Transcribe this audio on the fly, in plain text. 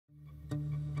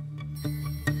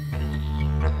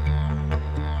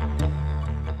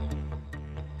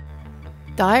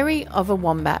Diary of a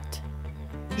Wombat.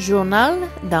 Journal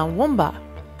d'un Wombat.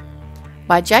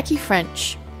 By Jackie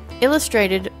French.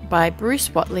 Illustrated by Bruce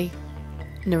Whatley.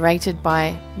 Narrated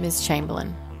by Ms.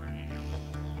 Chamberlain.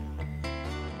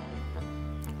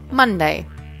 Monday.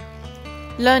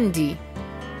 Lundi.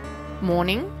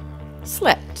 Morning.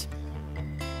 Slept.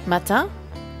 Matin.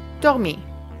 Dormi.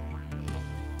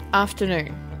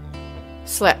 Afternoon.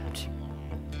 Slept.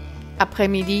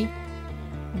 Après-midi.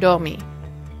 Dormi.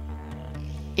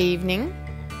 Evening.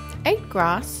 Ate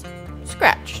grass.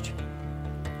 Scratched.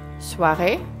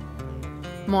 Soirée.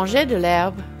 Mangeait de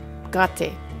l'herbe.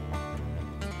 Gratté.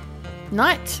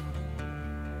 Night.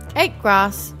 Ate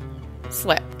grass.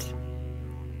 Slept.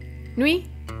 Nuit.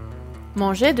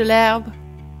 Mangeait de l'herbe.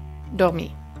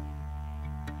 Dormi.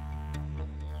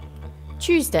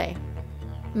 Tuesday.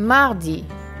 Mardi.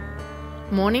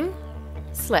 Morning.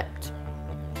 Slept.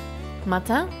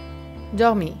 Matin.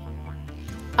 Dormi.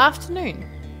 Afternoon.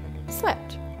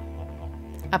 Slept.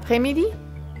 Après-midi.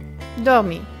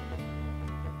 Dormi.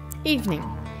 Evening.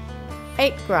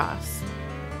 Ate grass.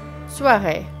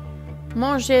 Soirée.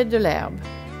 Mangeait de l'herbe.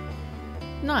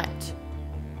 Night.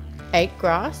 Ate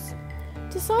grass.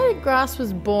 Decided grass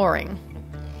was boring.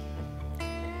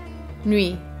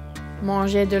 Nuit.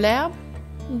 Mangeait de l'herbe.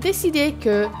 Décidé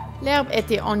que l'herbe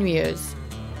était ennuyeuse.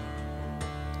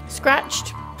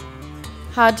 Scratched.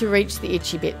 Hard to reach the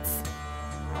itchy bits.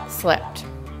 Slept.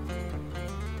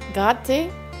 Gratté.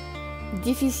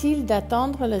 Difficile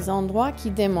d'atteindre les endroits qui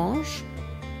démangent.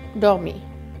 Dormi.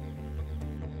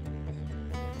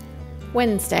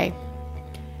 Wednesday.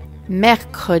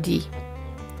 Mercredi.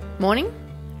 Morning.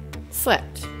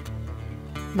 Slept.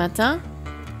 Matin.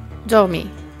 Dormi.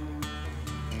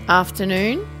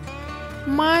 Afternoon.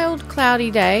 Mild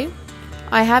cloudy day.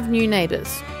 I have new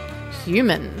neighbors.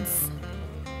 Humans.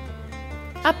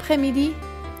 Après-midi.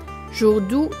 Jour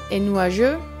doux et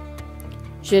nuageux.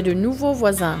 J'ai de nouveaux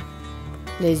voisins.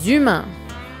 Les humains.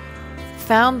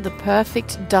 Found the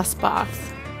perfect dust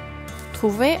bath.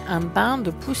 Trouvé un bain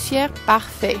de poussière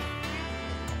parfait.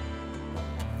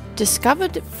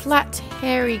 Discovered flat,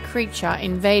 hairy creature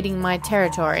invading my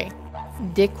territory.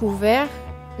 Découvert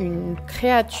une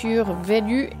créature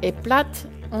velue et plate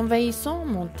envahissant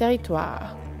mon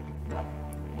territoire.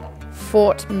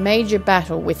 Fought major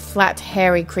battle with flat,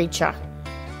 hairy creature.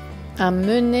 A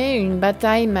mené une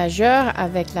bataille majeure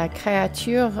avec la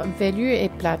créature velue et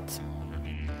plate.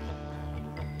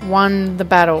 Won the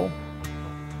battle.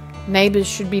 Neighbors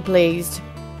should be pleased.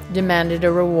 Demanded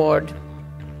a reward.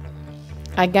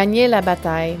 A gagné la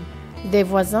bataille. Des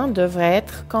voisins devraient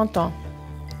être contents.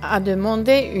 A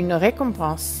demandé une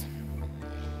récompense.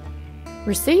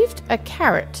 Received a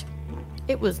carrot.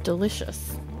 It was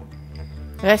delicious.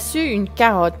 Reçu une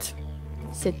carotte.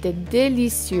 C'était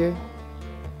délicieux.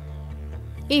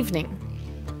 Evening.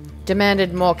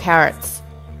 Demanded more carrots.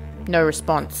 No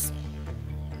response.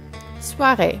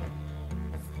 Soirée.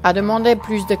 A demandé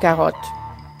plus de carottes.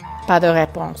 Pas de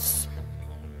réponse.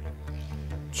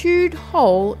 Chewed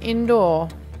hole in door.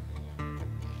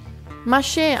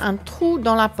 Mâcher un trou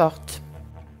dans la porte.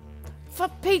 For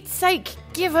Pete's sake,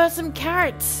 give her some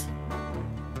carrots.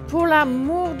 Pour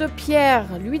l'amour de Pierre,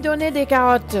 lui donner des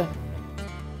carottes.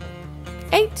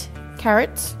 Ate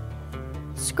carrots.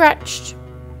 Scratched.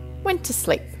 Went to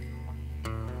sleep.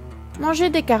 Manger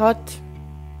des carottes.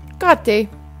 Gratter.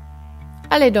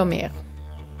 Aller dormir.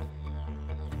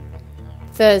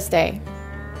 Thursday.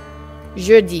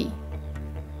 Jeudi.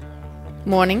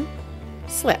 Morning.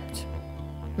 Slept.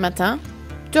 Matin.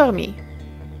 Dormi.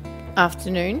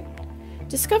 Afternoon.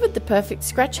 Discovered the perfect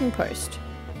scratching post.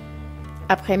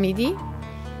 Après-midi.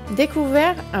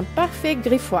 Découvert un parfait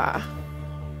griffoir.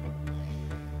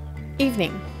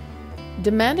 Evening.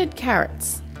 Demanded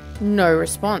carrots. No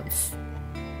response.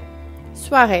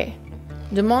 Soirée.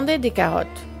 Demandé des carottes.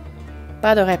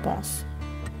 Pas de réponse.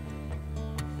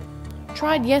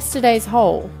 Tried yesterday's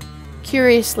hole.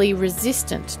 Curiously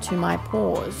resistant to my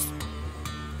pause.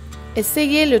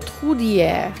 Essayé le trou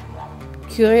d'hier.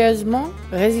 Curieusement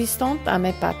résistante à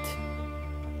mes pattes.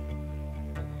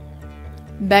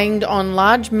 Banged on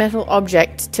large metal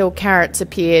object till carrots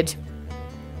appeared.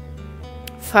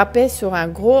 Frappé sur un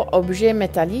gros objet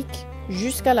métallique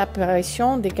jusqu'à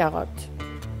l'apparition des carottes.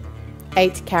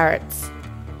 Ate carrots.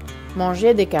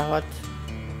 Manger des carottes.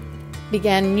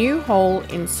 Began new hole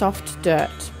in soft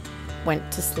dirt. Went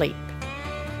to sleep.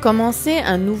 Commencer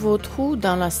un nouveau trou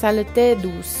dans la saleté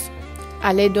douce.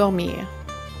 Aller dormir.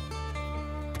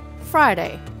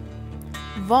 Friday.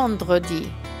 Vendredi.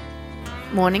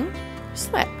 Morning.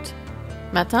 Slept.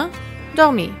 Matin.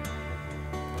 Dormi.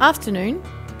 Afternoon.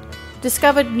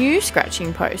 Discovered new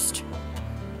scratching post.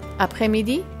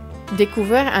 Après-midi.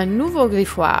 Découvert un nouveau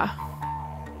griffoir.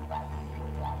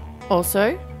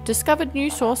 Also, discovered new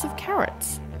source of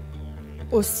carrots.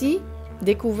 Aussi,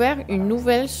 découvert une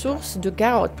nouvelle source de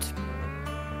carottes.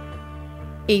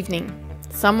 Evening.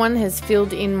 Someone has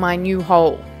filled in my new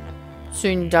hole.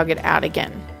 Soon dug it out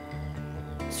again.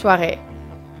 Soirée.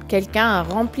 Quelqu'un a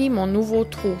rempli mon nouveau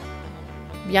trou.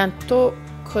 Bientôt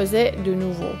creusé de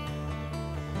nouveau.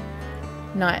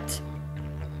 Night.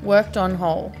 Worked on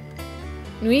hole.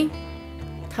 Nuit.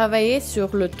 Travaillé sur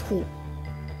le trou.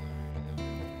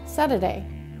 Saturday.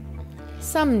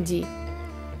 Samedi.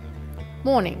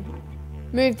 Morning.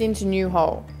 Moved into new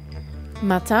hole.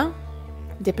 Matin.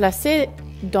 Déplacé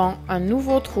dans un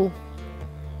nouveau trou.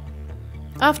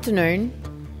 Afternoon.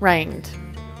 Rained.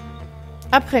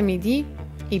 Après-midi.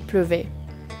 Il pleuvait.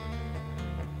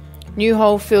 New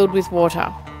hole filled with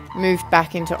water. Moved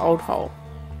back into old hole.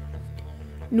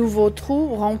 Nouveau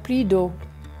trou rempli d'eau.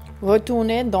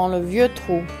 Retourné dans le vieux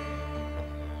trou.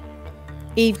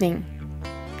 Evening.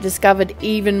 Discovered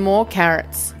even more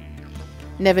carrots.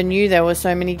 Never knew there were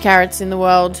so many carrots in the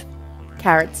world.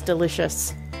 Carrots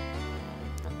delicious.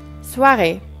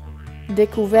 Soirée.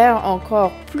 Découvert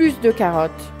encore plus de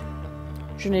carottes.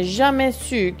 Je n'ai jamais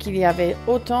su qu'il y avait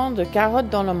autant de carottes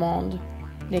dans le monde.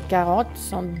 Les carottes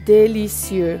sont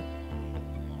délicieux.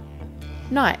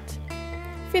 Night.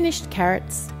 Finished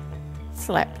carrots.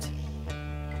 Slept.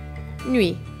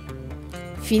 Nuit.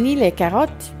 Fini les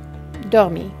carottes.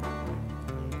 Dormi.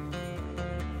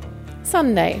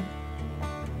 Sunday.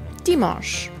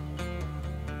 Dimanche.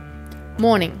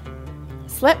 Morning.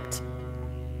 Slept.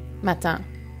 Matin.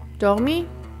 Dormi.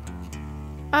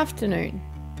 Afternoon.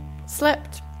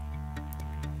 Slept.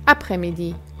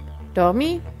 Après-midi.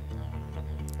 Dormi.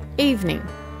 Evening.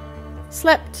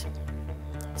 Slept.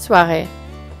 Soirée.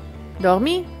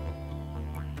 Dormi.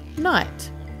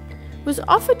 Night. Was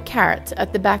offered carrots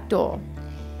at the back door.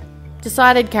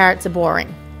 Decided carrots are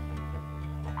boring.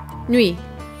 Nuit.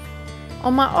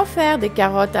 On m'a offert des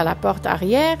carottes à la porte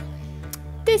arrière.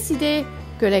 Décidé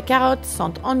que les carottes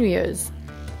sont ennuyeuses.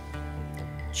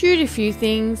 Chewed a few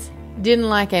things. Didn't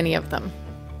like any of them.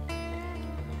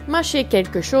 Mâché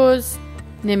quelque chose.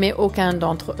 N'aimait aucun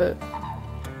d'entre eux.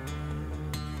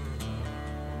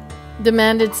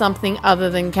 Demanded something other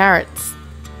than carrots.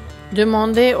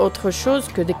 Demandait autre chose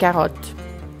que des carottes.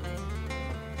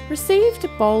 Received a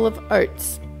bowl of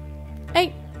oats.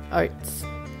 Ate oats.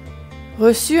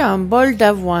 Reçu un bol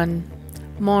d'avoine.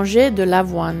 Manger de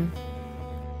l'avoine.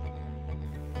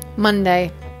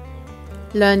 Monday.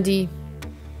 Lundi.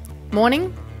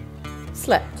 Morning.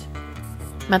 Slept.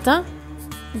 Matin.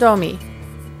 Dormi.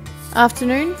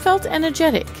 Afternoon. Felt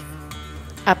energetic.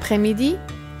 Après-midi.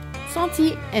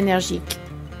 Senti énergique.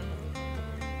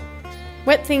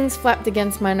 Wet things flapped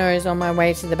against my nose on my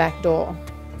way to the back door.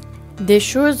 Des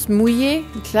choses mouillées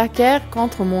claquèrent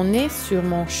contre mon nez sur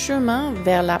mon chemin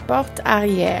vers la porte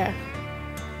arrière.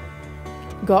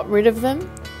 Got rid of them.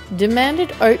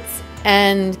 Demanded oats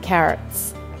and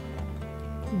carrots.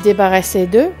 Débarrassé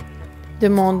d'eux.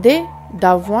 Demandé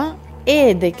d'avoine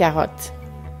et des carottes.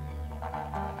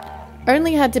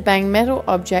 Only had to bang metal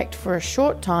object for a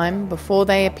short time before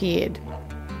they appeared.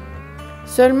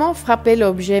 Seulement frapper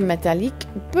l'objet métallique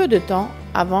peu de temps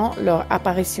avant leur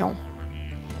apparition.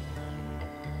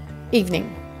 Evening.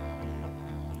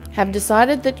 Have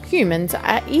decided that humans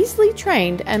are easily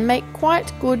trained and make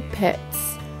quite good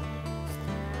pets.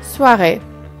 Soirée.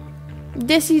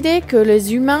 Décidé que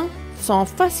les humains sont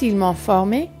facilement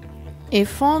formés et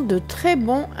font de très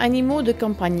bons animaux de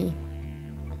compagnie.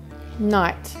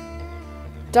 Night.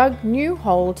 Dug new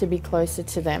hole to be closer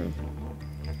to them.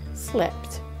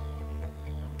 Slept.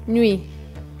 Nuit.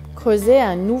 Creuser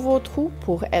un nouveau trou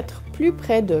pour être plus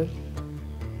près d'eux.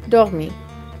 Dormi.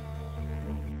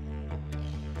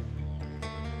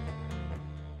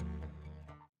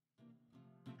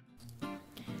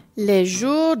 Les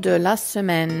jours de la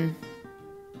semaine.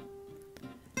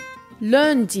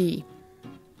 Lundi.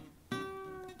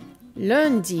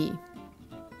 Lundi.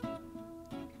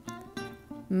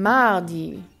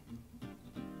 Mardi.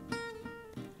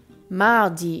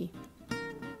 Mardi.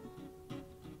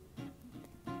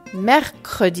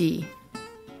 Mercredi.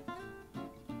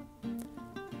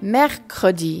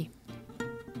 Mercredi.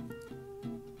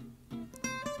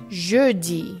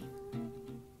 Jeudi.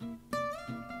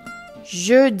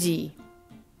 Jeudi.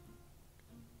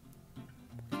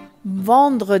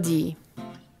 Vendredi.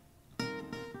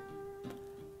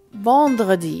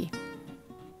 Vendredi.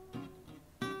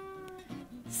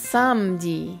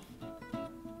 Samedi.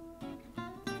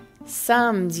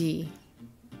 Samedi.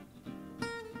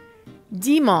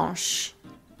 Dimanche.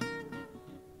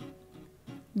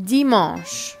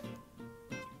 Dimanche.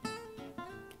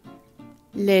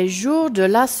 Les jours de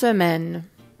la semaine.